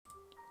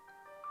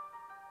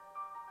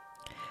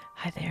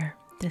Hi there,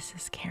 this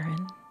is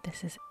Karen.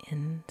 This is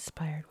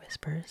Inspired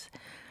Whispers,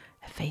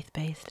 a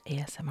faith-based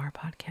ASMR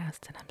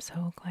podcast, and I'm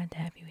so glad to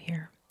have you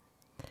here.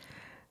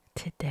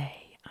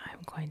 Today, I'm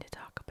going to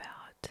talk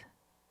about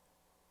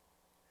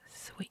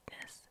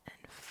sweetness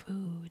and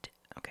food.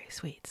 Okay,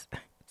 sweets,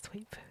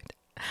 sweet food.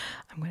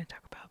 I'm going to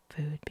talk about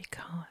food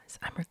because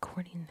I'm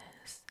recording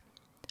this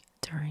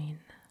during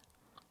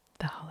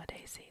the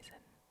holiday season.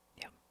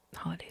 Yep,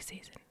 holiday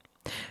season.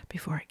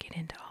 Before I get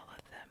into all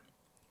of the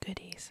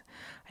goodies,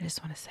 I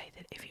just want to say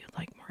that if you'd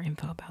like more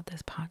info about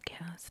this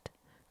podcast,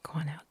 go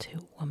on out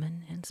to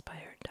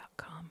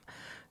womaninspired.com,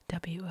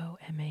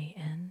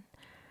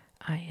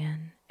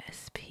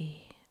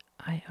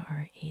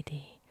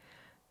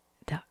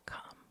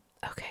 WOMANINSPIRED.com.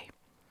 Okay,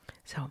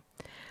 so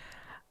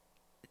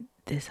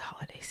this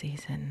holiday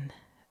season,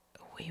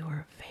 we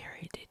were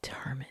very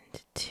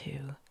determined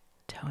to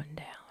tone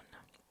down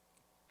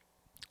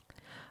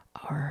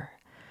our,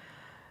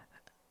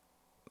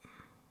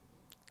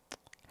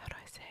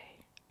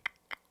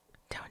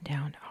 tone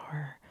down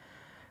our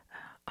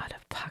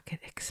out-of-pocket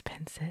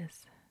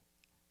expenses.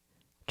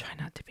 Try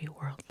not to be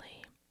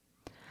worldly.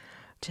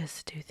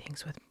 Just do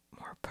things with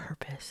more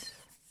purpose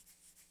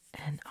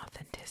and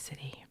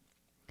authenticity.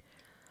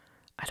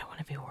 I don't want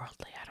to be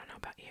worldly. I don't know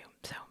about you.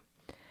 So,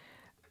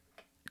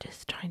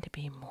 just trying to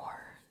be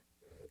more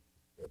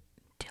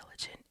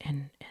diligent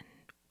and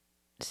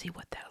see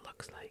what that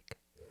looks like.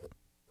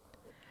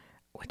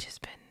 Which has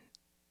been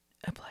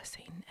a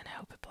blessing, and I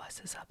hope it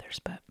blesses others.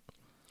 But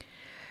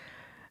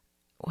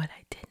what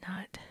I did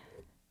not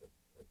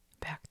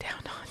back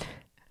down on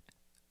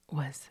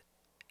was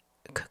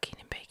cooking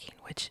and baking,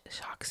 which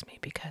shocks me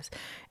because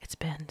it's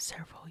been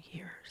several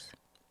years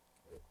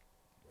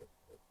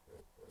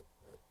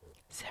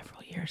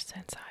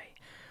since I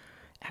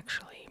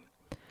actually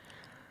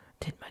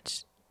did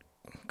much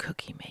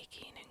cookie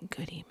making and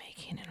goodie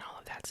making and all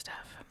of that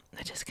stuff.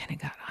 I just kind of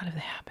got out of the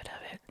habit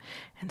of it,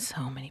 and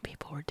so many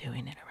people were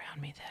doing it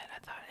around me that I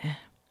thought,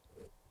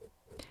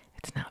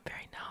 it's not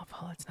very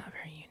novel, it's not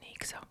very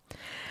unique, so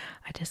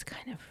I just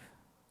kind of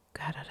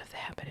got out of the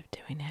habit of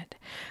doing it.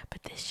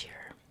 But this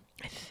year,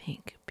 I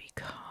think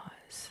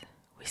because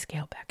we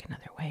scaled back in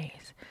other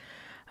ways,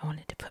 I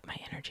wanted to put my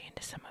energy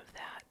into some of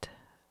that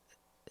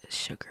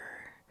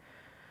sugar,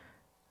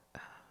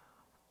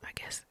 I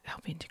guess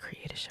helping to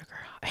create a sugar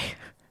high.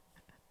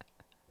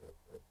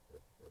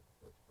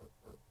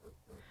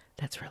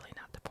 That's really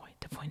not the point.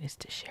 The point is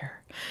to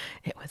share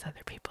it with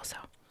other people. So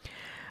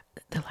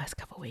the last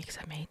couple weeks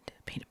I made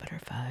peanut butter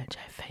fudge.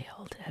 I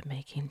failed at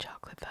making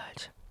chocolate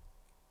fudge.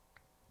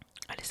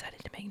 I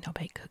decided to make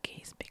no-bake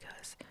cookies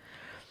because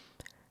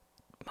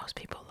most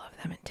people love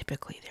them and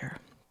typically they're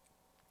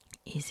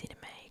easy to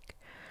make.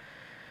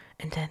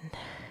 And then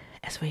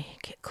as we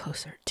get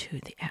closer to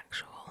the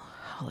actual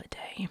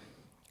holiday,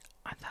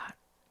 I thought,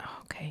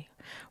 okay,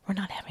 we're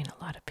not having a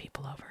lot of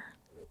people over.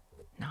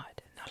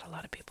 Not a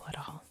lot of people at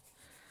all.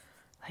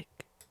 Like,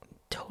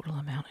 total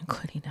amount,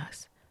 including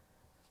us,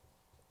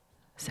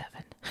 7.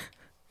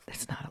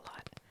 That's not a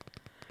lot.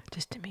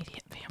 Just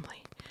immediate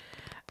family.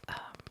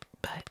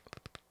 But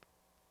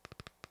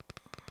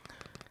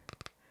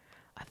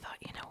I thought,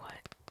 you know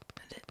what?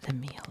 The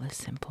meal is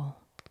simple.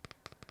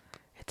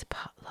 It's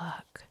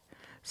potluck.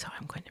 So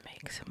I'm going to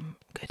make some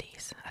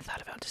goodies. I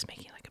thought about just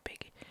making like a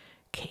big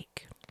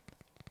cake.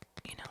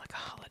 You know, like a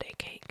holiday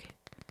cake.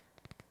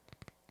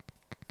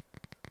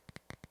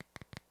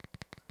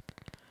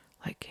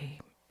 Like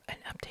an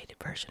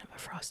updated version of a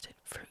frosted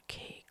fruit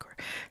cake or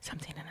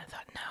something. And I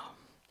thought, no.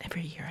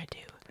 Every year I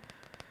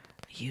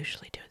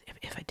usually do,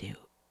 if I do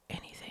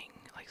anything,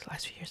 like the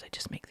last few years I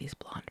just make these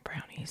blonde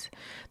brownies,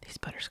 these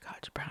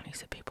butterscotch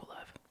brownies that people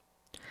love.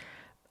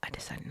 I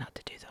decided not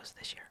to do those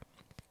this year.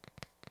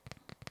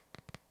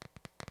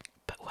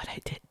 But what I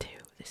did do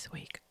this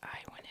week,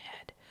 I went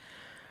ahead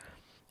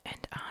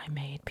and I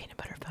made peanut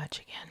butter fudge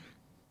again.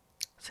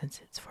 Since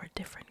it's for a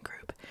different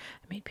group,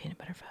 I made peanut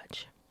butter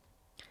fudge.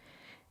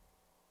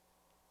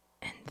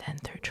 And then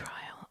through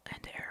trial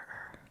and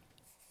error,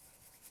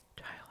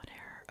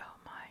 oh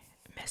my,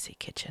 messy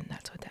kitchen,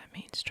 that's what that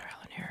means. Trial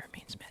and error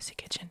means messy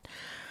kitchen.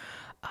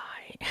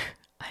 I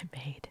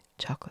made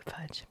chocolate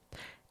fudge.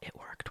 It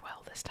worked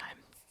well this time.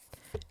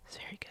 It's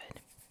very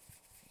good.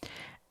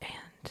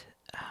 And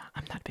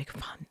I'm not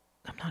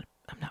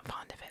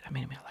fond of it. I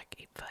mean, I like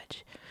to eat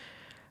fudge.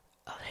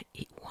 I'll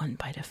eat one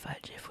bite of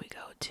fudge if we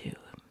go to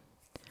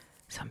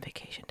some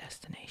vacation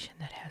destination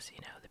that has,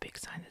 the big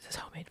sign that says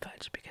homemade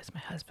fudge, because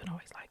my husband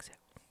always likes it.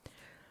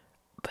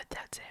 But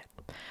that's it.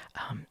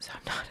 So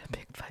I'm not a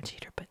big fudge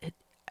eater, but I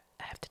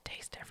have to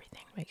taste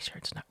everything to make sure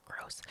it's not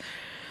gross,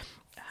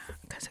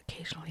 because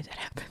occasionally that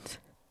happens.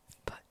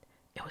 But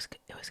it was good.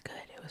 It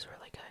was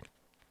really good.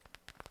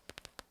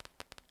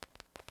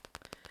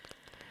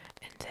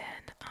 And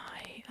then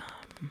I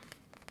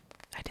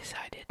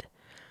decided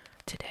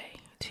today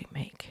to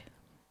make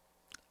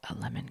a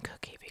lemon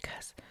cookie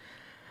because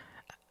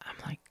I'm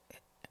like,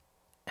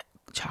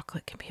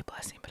 chocolate can be a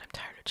blessing, but I'm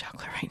tired of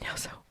chocolate right now,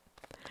 so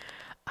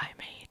I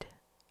made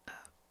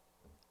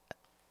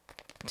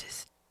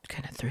just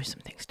kind of threw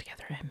some things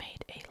together and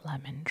made a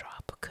lemon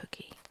drop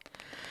cookie.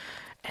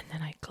 And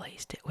then I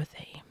glazed it with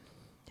a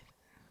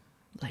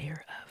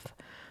layer of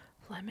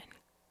lemon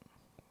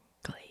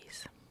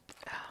glaze.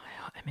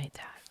 I made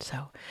that.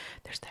 So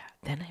there's that.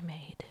 Then I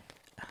made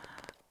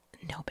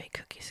no bake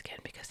cookies again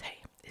because, hey,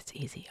 it's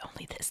easy.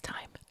 Only this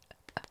time.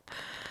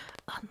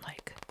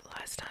 Unlike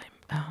last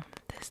time.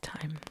 This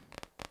time,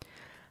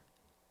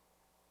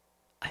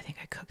 I think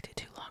I cooked it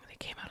too long. They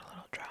came out a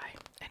little dry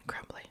and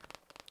crumbly.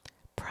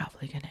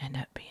 Probably going to end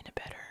up being a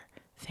better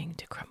thing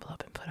to crumble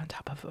up and put on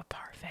top of a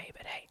parfait,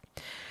 but hey,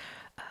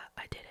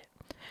 I did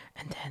it.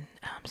 And then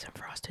some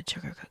frosted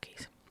sugar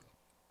cookies.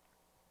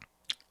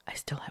 I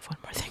still have one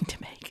more thing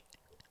to make,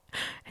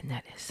 and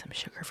that is some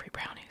sugar-free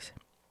brownies.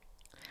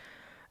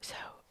 So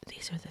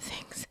these are the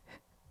things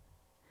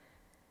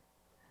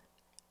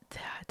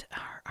that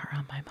are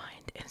on my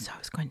mind, and so I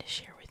was going to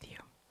share with you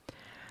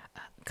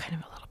kind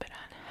of a little bit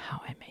on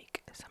how I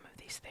make some of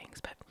these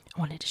things, but I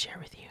wanted to share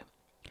with you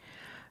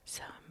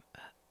some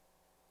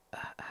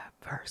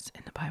verse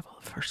in the Bible.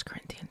 1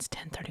 Corinthians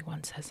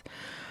 10:31 says,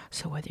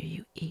 "So whether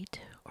you eat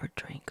or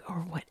drink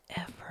or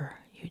whatever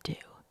you do,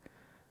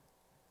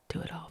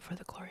 do it all for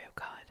the glory of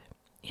God."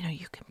 You know,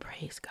 you can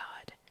praise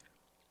God.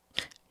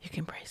 You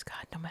can praise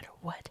God no matter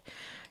what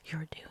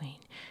you're doing.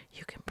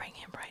 You can bring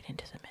him right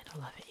into the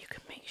middle of it. You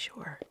can make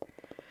sure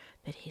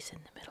that he's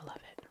in the middle of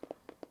it.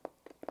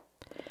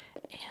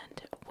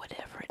 And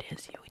whatever it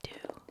is you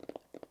do,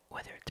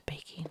 whether it's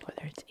baking,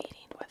 whether it's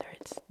eating, whether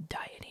it's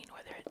dieting,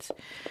 whether it's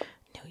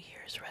New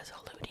Year's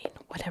resoluting,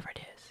 whatever it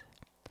is,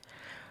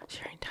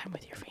 sharing time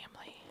with your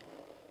family,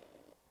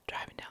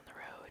 driving down the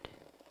road,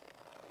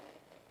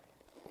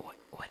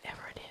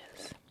 whatever it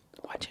is,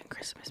 watching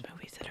Christmas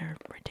movies that are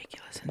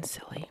ridiculous and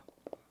silly,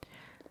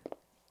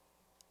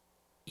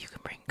 you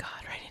can bring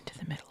God right into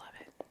the middle of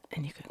it,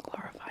 and you can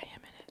glorify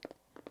him in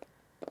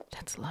it.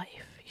 That's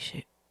life. You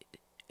should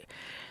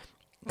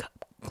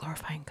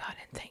glorifying God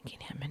and thanking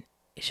him, and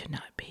it should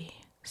not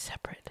be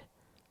separate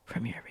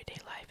from your everyday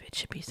life. It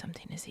should be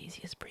something as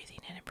easy as breathing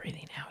in and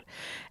breathing out,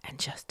 and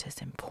just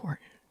as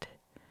important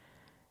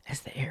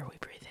as the air we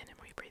breathe in and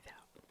we breathe out.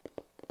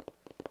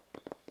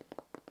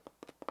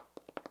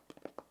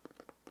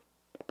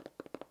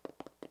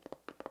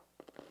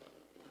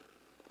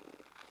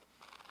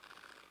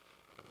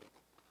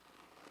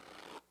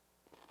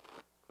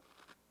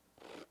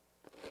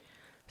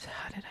 So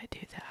how did I do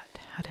that?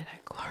 How did I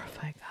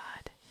glorify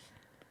God?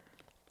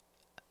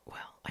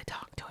 Well, I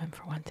talk to him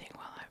for one thing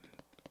while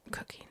I'm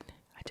cooking.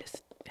 I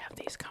just have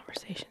these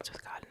conversations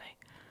with God, and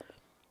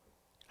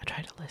I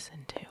try to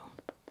listen too.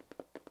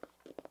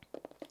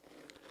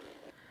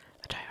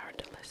 I try hard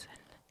to listen.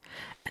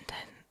 And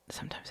then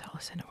sometimes I'll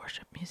listen to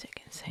worship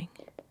music and sing.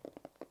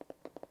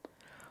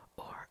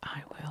 Or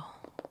I will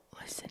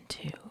listen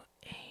to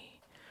a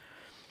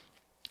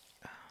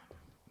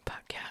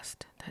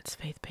podcast that's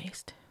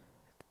faith-based,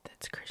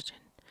 that's Christian,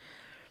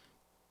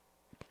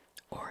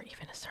 or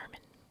even a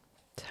sermon.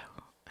 So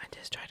I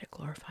just try to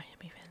glorify him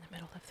even in the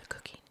middle of the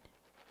cooking.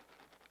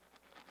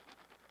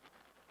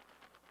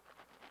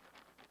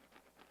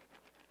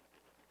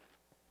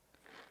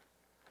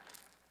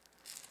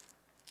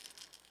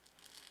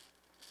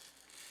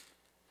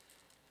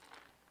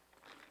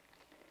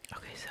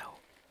 Okay, so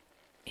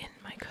in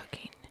my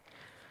cooking,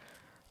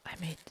 I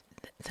made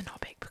the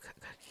no-bake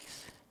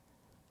cookies.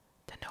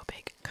 The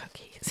no-bake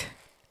cookies.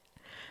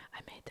 I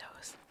made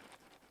those.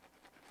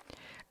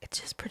 It's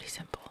just pretty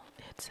simple.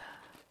 It's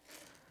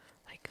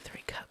like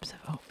 3 cups of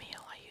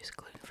oatmeal. I use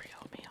gluten-free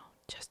oatmeal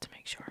just to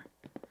make sure.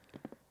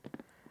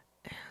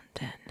 And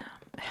then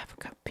half a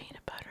cup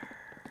peanut butter,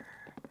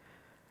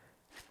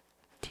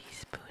 a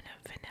teaspoon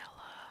of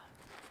vanilla,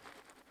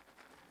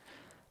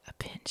 a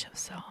pinch of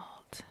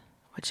salt,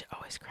 which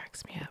always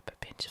cracks me up,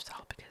 a pinch of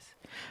salt, because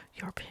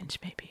your pinch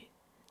may be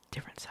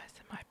different size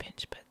than my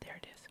pinch, but there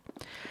it is.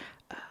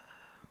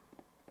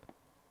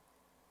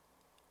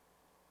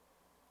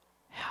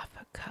 Half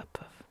a cup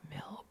of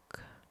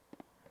milk.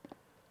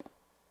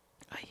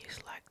 I use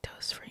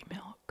lactose-free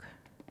milk.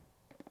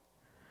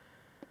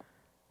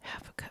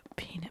 Half a cup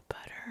peanut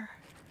butter.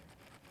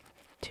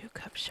 2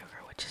 cups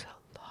sugar, which is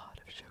a lot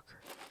of sugar.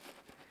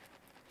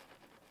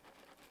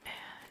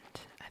 And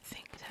I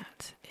think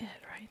that's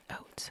it, right?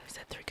 Oats. I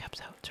said 3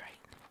 cups oats, right?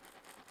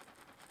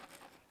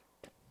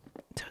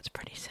 So it's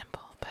pretty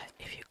simple, but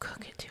if you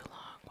cook it too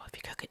long, well,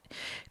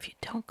 if you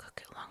don't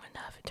cook it long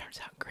enough, it turns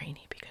out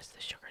grainy because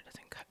the sugar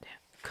doesn't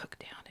cook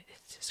down.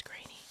 It's just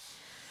grainy.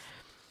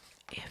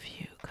 If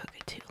you cook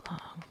it too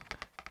long,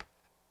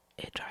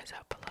 it dries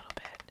up a little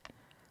bit,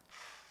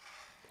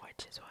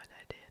 which is what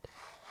I did.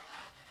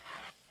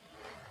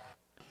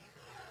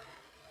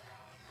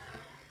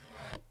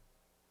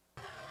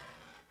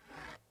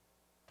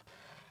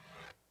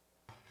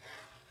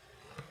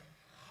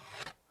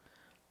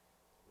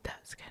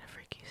 That's kind of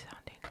freaky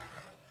sounding.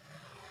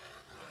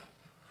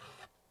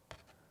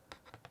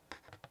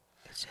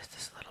 It's just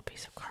this little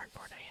piece of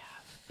cardboard I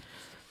have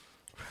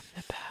from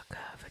the back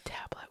of a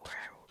tablet where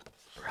I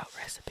wrote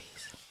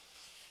recipes.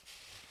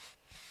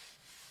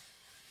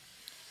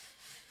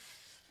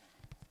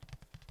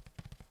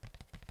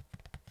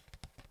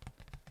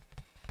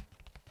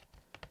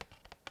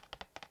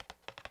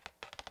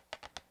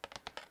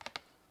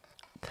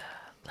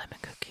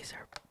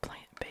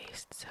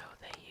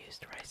 I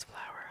used rice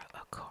flour,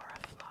 okra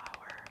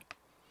flour,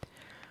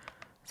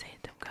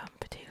 xanthan gum,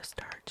 potato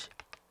starch,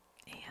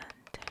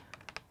 and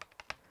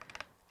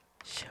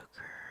sugar.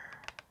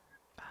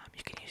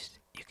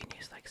 You can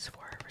use like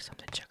Swerve or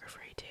something sugar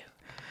free too.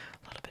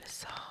 A little bit of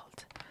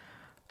salt,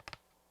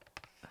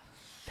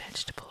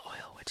 vegetable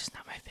oil, which is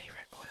not my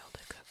favorite oil to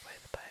cook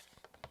with, but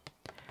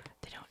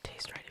they don't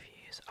taste right if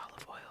you use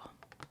olive oil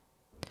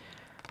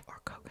or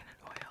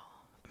coconut oil.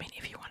 I mean,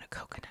 if you want a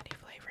coconutty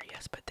flavor,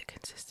 yes, but the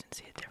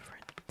consistency is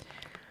different.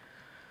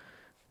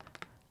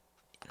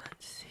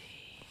 Let's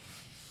see.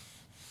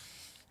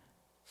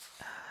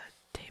 A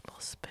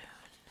tablespoon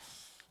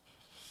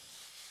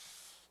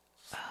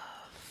of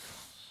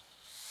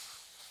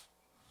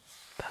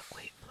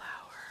buckwheat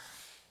flour.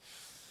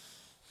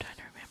 Trying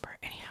to remember.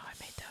 Anyhow, I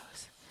made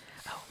those.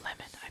 Oh,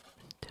 lemon.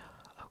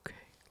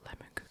 Okay,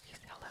 lemon cookies.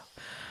 Hello.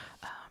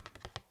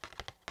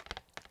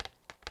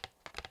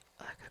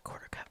 Like a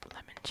quarter cup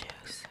lemon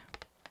juice.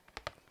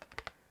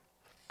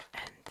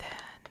 And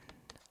then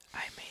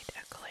I made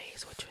a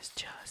glaze, which was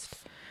just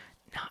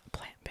not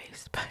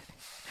plant-based, but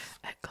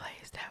a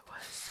glaze that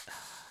was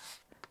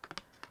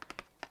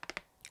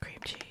cream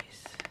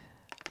cheese,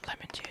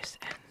 lemon juice,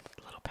 and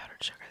a little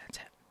powdered sugar. That's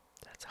it.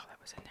 That's all that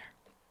was in there.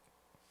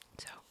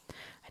 So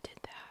I did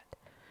that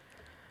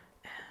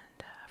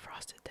and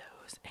frosted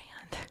those,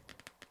 and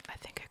I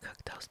think I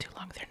cooked those too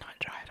long. They're not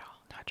dry at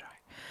all. Not dry.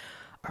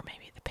 Or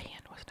maybe the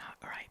pan was not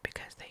right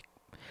because they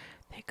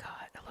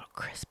got a little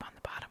crisp on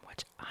the bottom,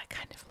 which I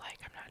kind of like.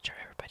 I'm not sure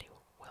everybody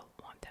will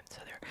want them,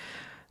 so they're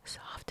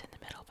soft in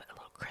the middle but a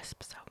little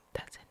crisp. So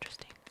that's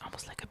interesting.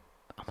 Almost like a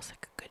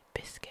good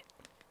biscuit.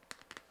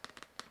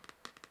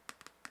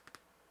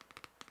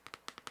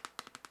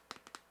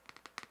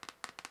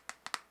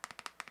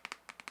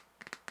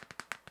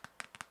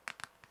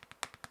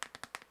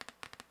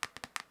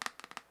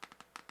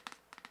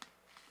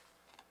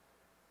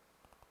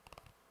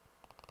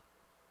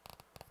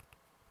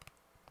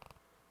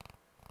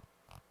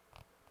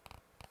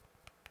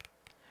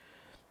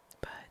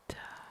 But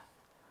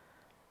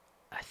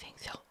I think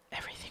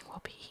everything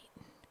will be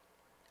eaten.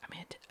 I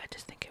mean, I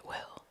just think it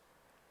will.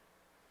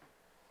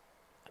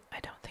 I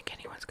don't think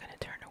anyone's going to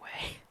turn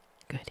away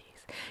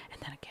goodies.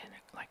 And then again,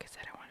 like I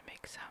said, I want to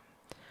make some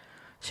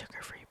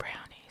sugar-free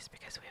brownies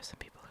because we have some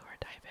people who are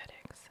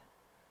diabetics.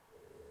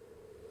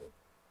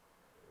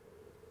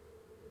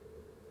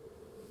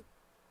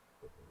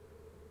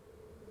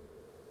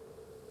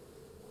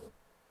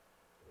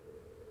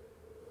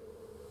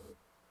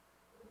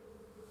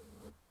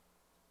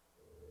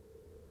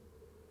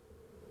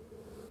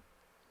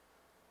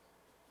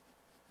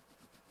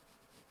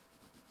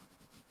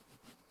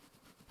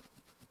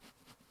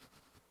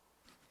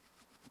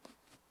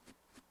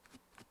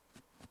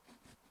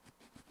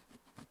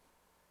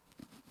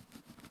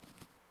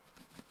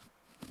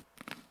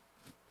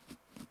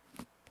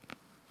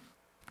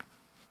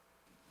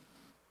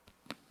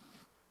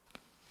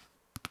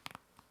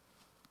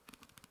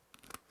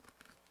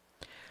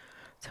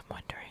 So I'm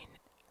wondering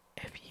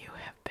if you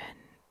have been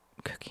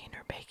cooking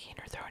or baking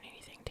or throwing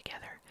anything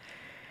together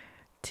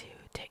to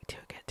take to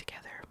a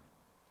get-together.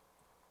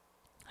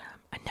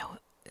 I know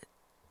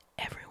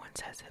everyone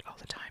says it all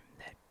the time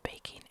that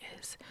baking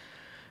is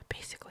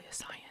basically a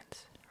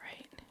science,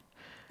 right?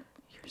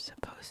 You're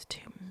supposed to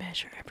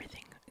measure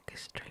everything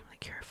extremely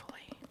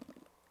carefully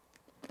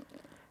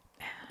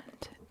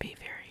and be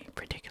very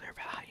particular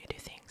about how you do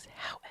things.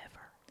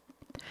 However,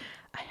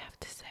 I have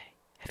to say,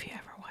 have you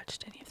ever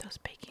watched any of those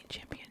baking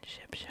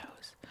championship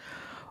shows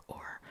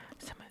or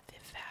some of the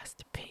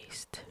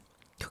fast-paced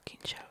cooking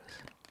shows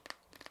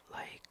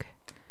like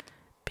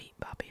Beat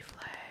Bobby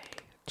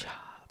Flay,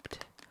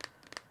 Chopped,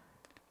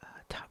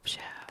 Top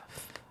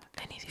Chef,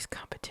 any of these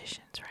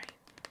competitions, right?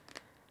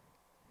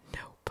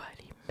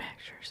 Nobody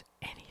measures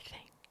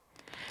anything.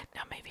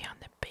 Now maybe on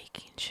the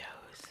baking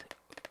shows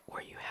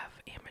where you have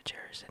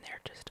amateurs and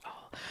they're just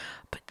all,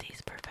 but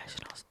these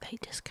professionals, they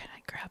just kind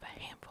of grab a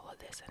handful of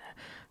this and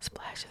a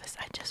splash of this.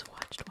 I just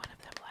watched one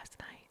of them last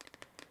night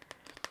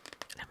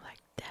and I'm like,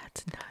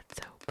 that's not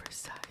so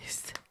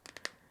precise,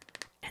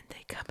 and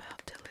they come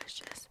out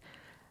delicious.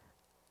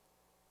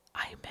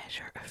 I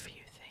measure a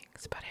few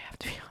things, but I have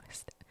to be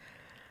honest,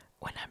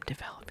 when I'm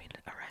developing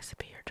a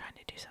recipe or trying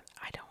to do something,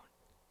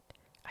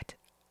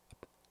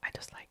 I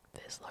just like,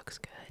 this looks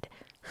good.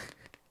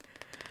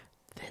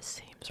 This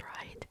seems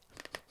right.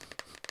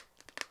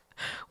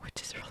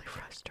 Which is really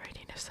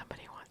frustrating if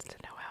somebody wants to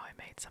know how I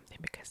made something,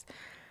 because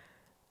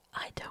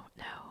I don't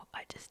know.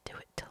 I just do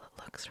it till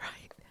it looks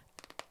right.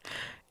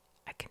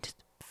 I can just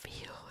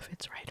feel if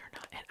it's right or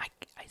not. And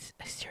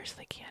I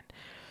seriously can.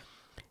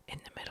 In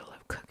the middle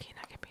of cooking,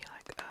 I can be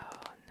like,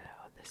 oh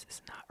no, this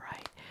is not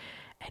right.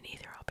 And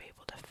either I'll be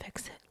able to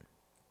fix it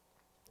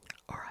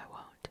or I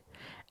won't.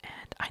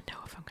 And I know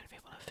if I'm going to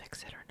be able to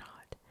fix it or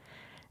not.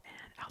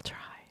 And I'll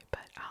try,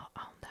 but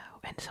I'll know.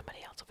 And somebody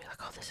else will be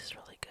like, oh, this is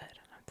really good.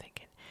 And I'm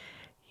thinking,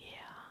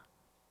 yeah,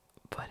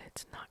 but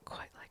it's not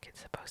quite like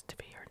it's supposed to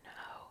be, or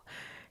no,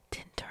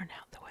 didn't turn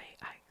out the way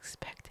I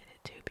expected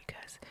it to,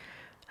 because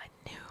I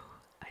knew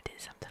I did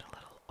something a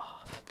little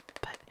off.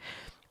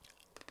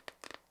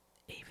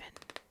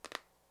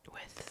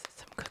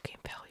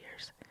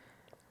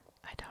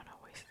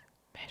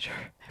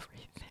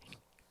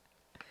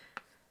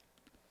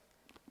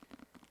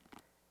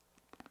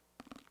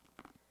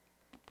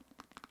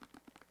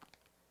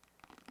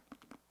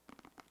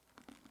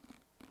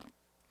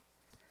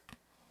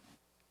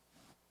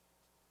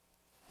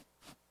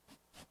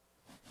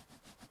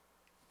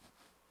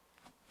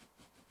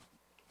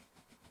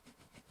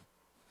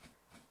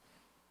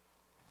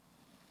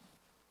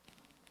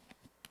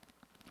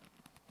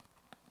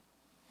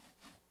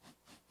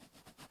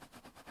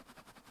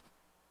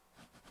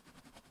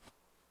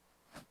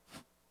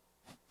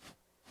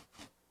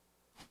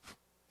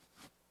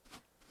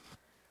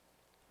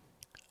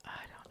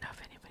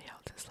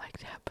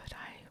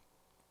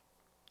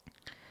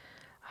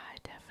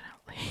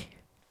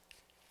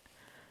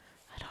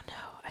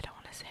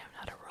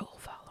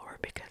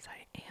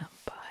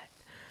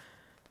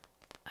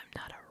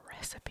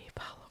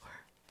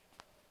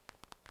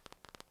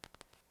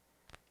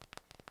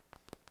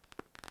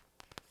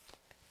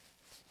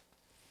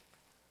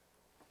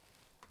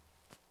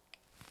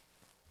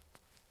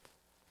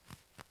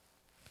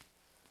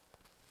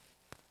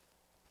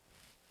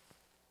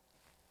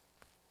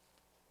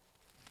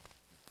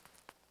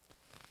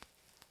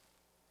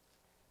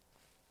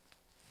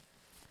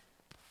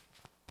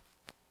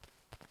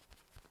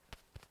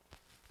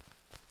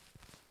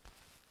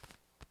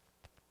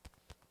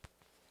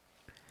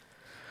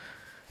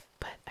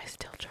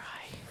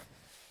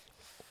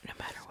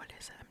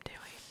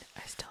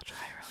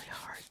 try really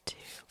hard to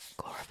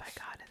glorify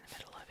God in the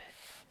middle of it.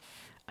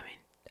 I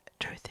mean,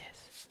 truth is,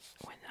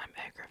 when I'm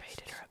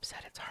aggravated or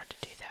upset, it's hard to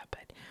do that,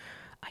 but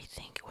I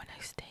think when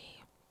I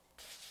stay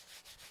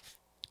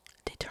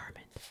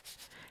determined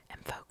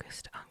and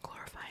focused on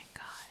glorifying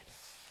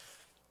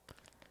God,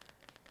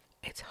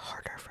 it's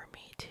harder for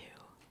me to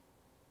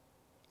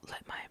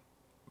let my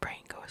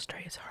brain go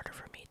astray. It's harder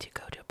for me to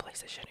go to a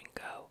place I shouldn't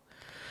go,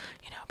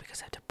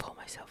 because I have to pull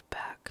myself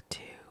back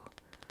to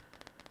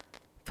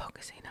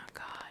focusing on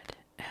God.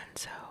 And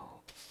so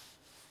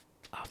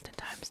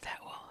oftentimes that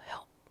will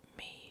help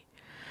me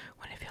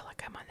when I feel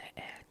like I'm on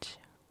the edge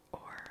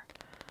or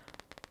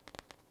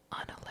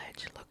on a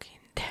ledge looking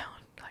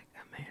down like,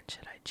 oh man,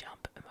 should I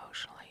jump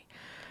emotionally?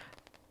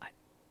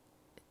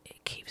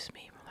 It keeps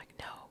me from like,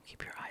 no,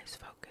 keep your eyes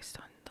focused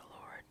on the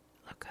Lord.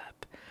 Look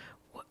up.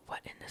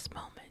 What in this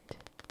moment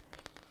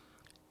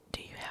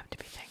do you have to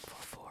be thankful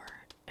for?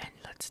 And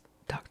let's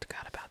talk to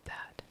God about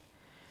that.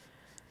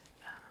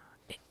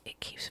 It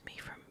keeps me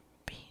from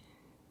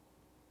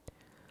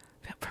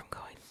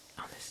going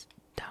on this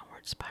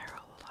downward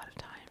spiral a lot of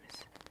times.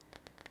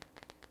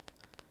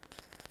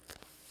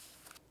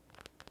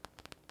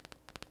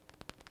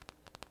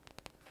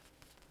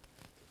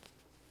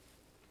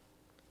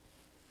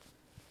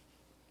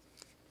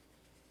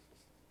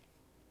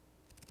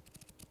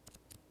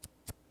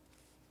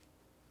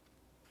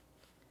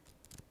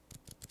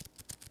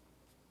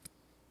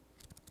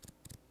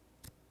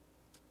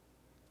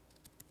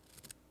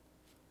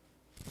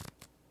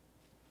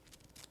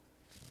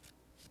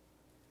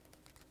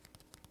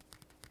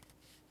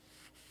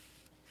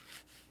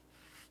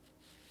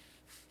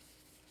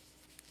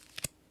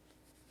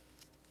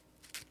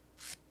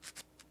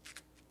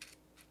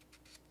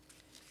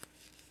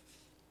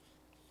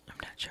 I'm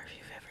not sure if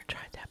you've ever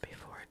tried that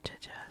before, to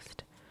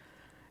just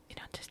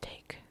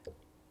take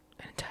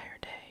an entire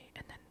day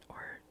and then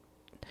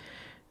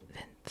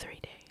 3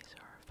 days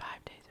or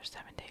 5 days or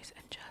 7 days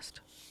and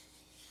just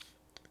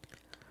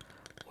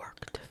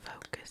work to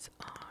focus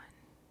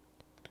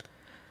on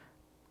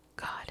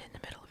God in the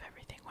middle of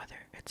everything, whether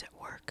it's at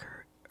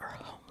work or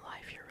home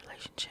life, your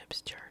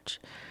relationships, church,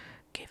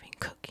 giving,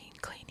 cooking,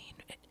 cleaning,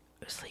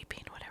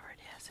 sleeping, whatever it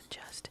is, and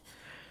just,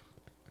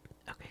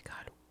 okay,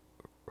 God,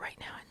 right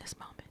now in this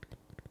moment,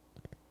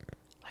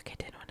 like I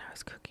did when I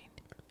was cooking,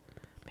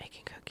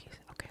 making cookies.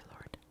 Okay,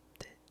 Lord.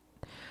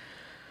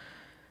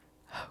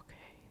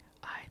 Okay,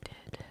 I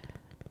did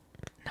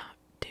not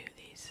do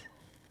these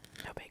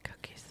no-bake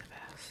cookies the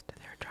best.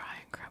 They're dry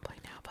and crumbly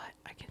now, but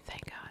I can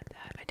thank God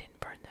that I didn't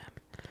burn them.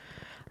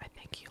 I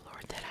thank you,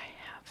 Lord, that I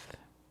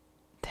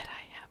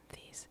have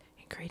these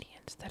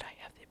ingredients, that I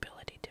have the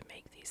ability to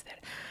make these,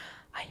 that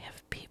I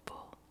have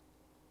people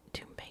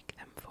to make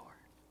them for.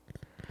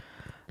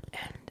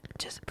 And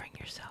just bring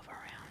yourself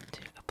around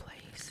to a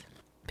place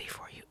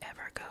before you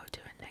ever go to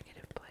a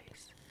negative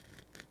place.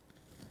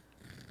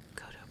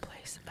 Go to a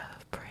place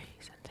of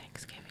praise and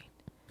thanksgiving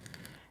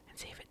and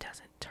see if it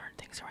doesn't turn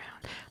things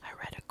around. I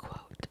read a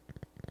quote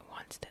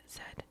once that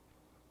said,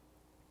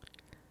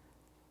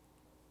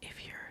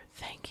 if you're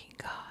thanking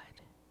God,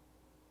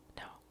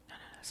 no,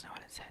 that's not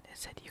what it said. It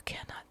said you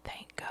cannot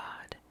thank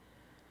God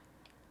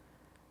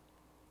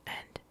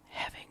and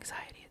have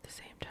anxiety at the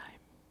same time.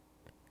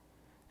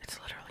 It's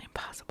literally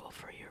impossible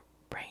for your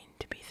brain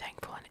to be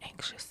thankful and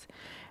anxious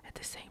at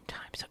the same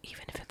time. So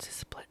even if it's a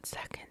split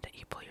second that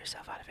you pull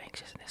yourself out of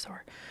anxiousness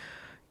or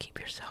keep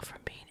yourself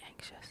from being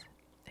anxious,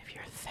 if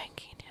you're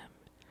thanking Him,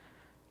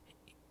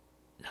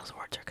 those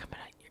words are coming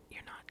out.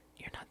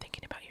 You're not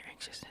thinking about your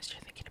anxiousness.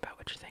 You're thinking about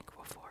what you're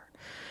thankful for.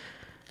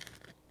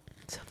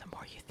 So the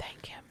more you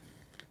thank Him,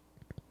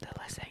 the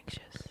less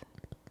anxious,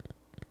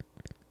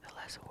 the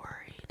less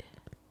worried,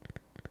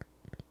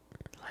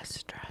 the less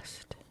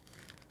stressed,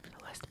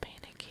 the less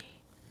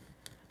panicky,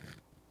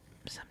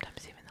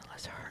 sometimes even the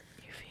less hurt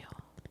you feel.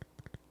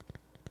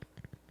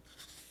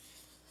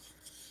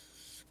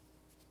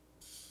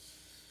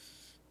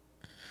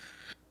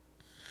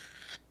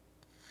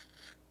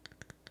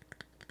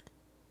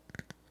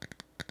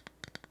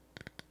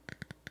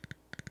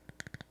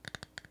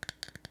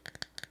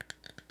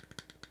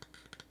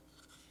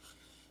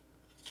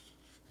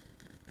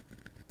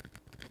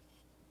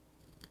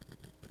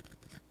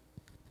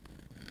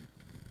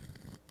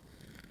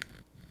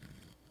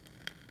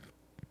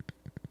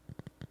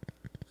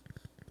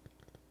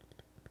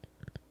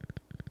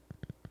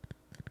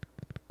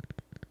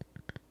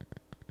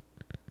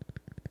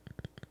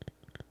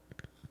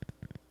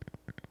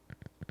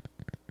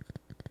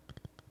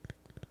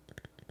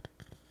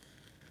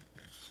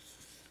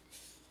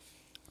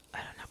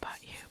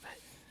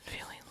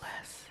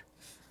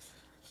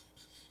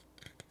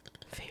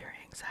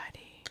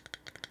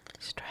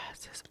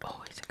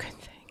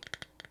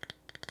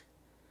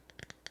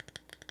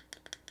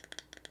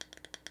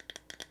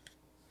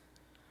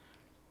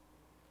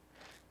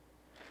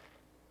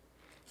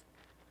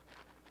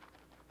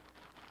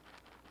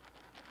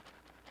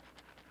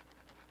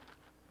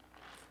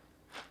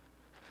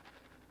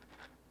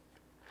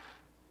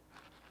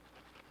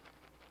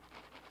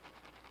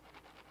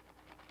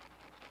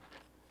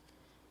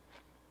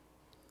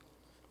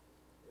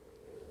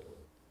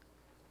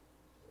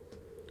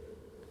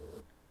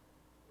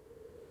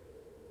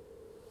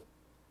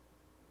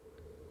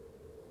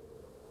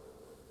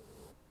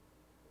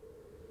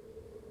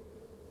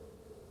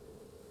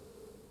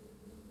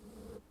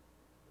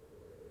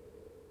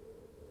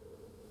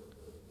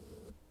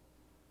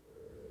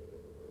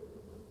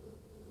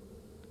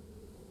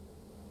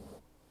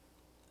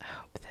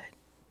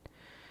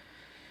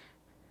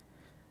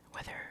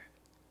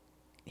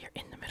 you're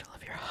in the middle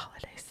of your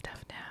holiday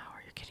stuff now,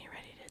 or you're getting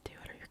ready to do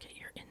it, or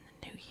you're in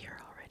the new year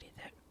already,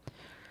 that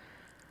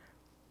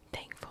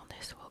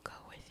thankfulness will go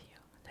with you,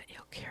 that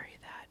you'll carry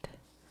that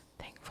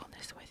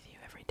thankfulness with you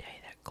every day,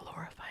 that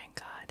glorifying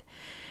God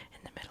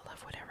in the middle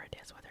of whatever it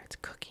is, whether it's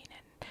cooking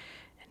and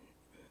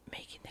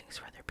making things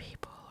for other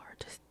people, or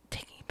just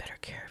taking better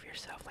care of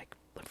yourself. Like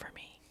for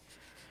me,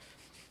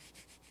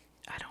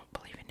 I don't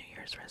believe in New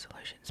Year's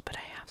resolutions, but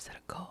I have set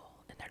a goal,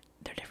 and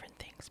they're different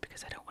things,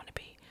 because I don't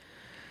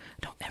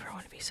ever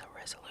want to be so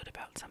resolute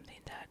about something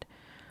that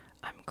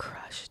I'm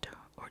crushed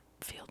or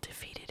feel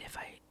defeated if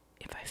I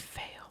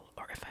fail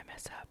or if I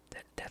mess up.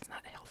 That's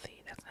not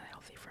healthy. That's not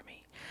healthy for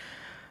me.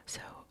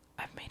 So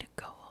I've made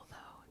a goal,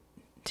 though,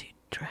 to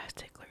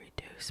drastically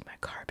reduce my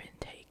carb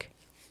intake,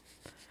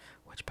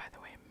 which, by the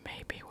way,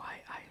 may be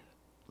why I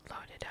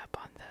loaded up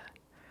on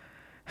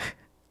the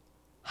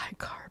high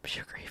carb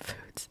sugary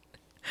foods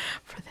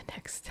for the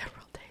next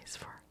several days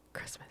for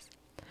Christmas.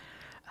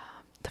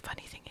 The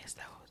funny thing is,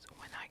 though, is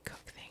when I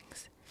cook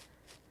things,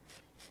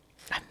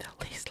 I'm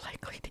the least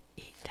likely to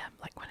eat them.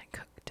 Like when I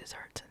cook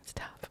desserts and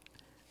stuff,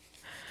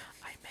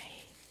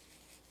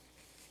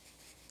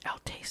 I'll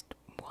taste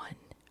one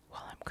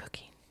while I'm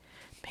cooking,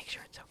 make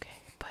sure it's okay,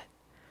 but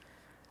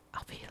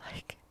I'll be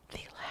like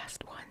the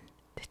last one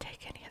to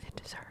take any of the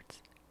desserts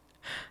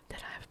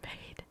that I've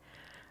made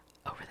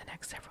over the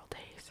next several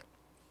days.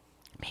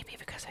 Maybe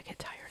because I get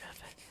tired of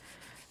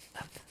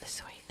it, of the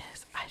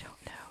sweetness, I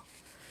don't know.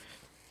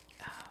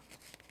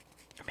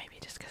 Or maybe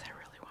just because I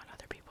really want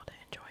other people to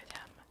enjoy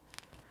them.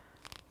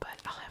 But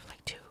I'll have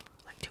like two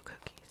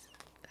cookies.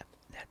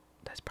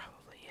 That's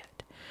probably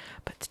it.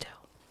 But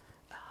still,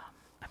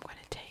 I'm going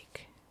to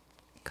take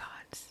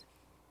God's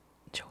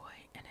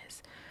joy and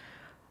His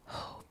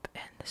hope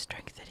and the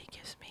strength that He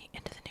gives me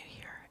into the new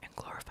year and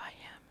glorify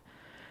Him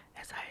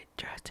as I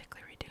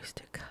drastically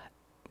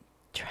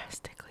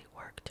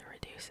work to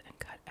reduce and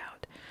cut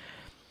out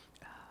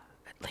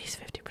at least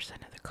 50%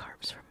 of the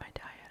carbs from my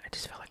diet. I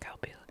just feel like I'll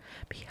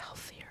be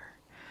healthier.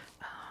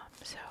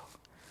 So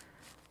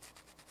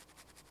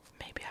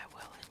maybe I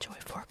will enjoy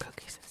 4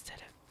 cookies instead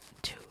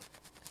of 2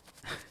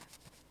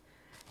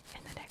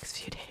 in the next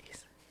few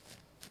days.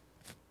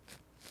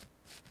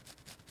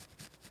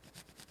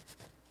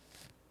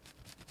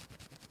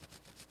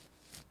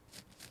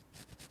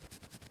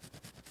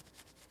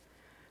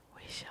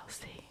 We shall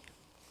see.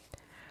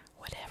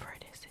 Whatever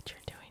it is that you're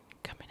doing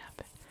coming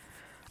up,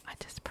 I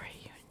just pray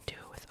you do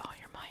it with all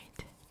your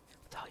might,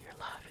 with all your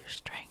love, your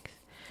strength,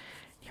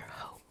 your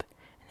hope,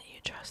 and that you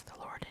trust the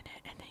Lord in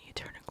it, and that you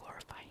turn and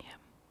glorify Him.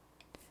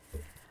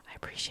 I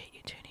appreciate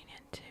you tuning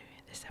in to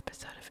this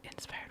episode of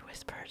Inspired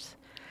Whispers.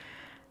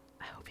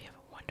 I hope you have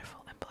a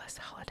wonderful and blessed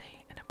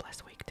holiday and a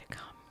blessed week to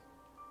come.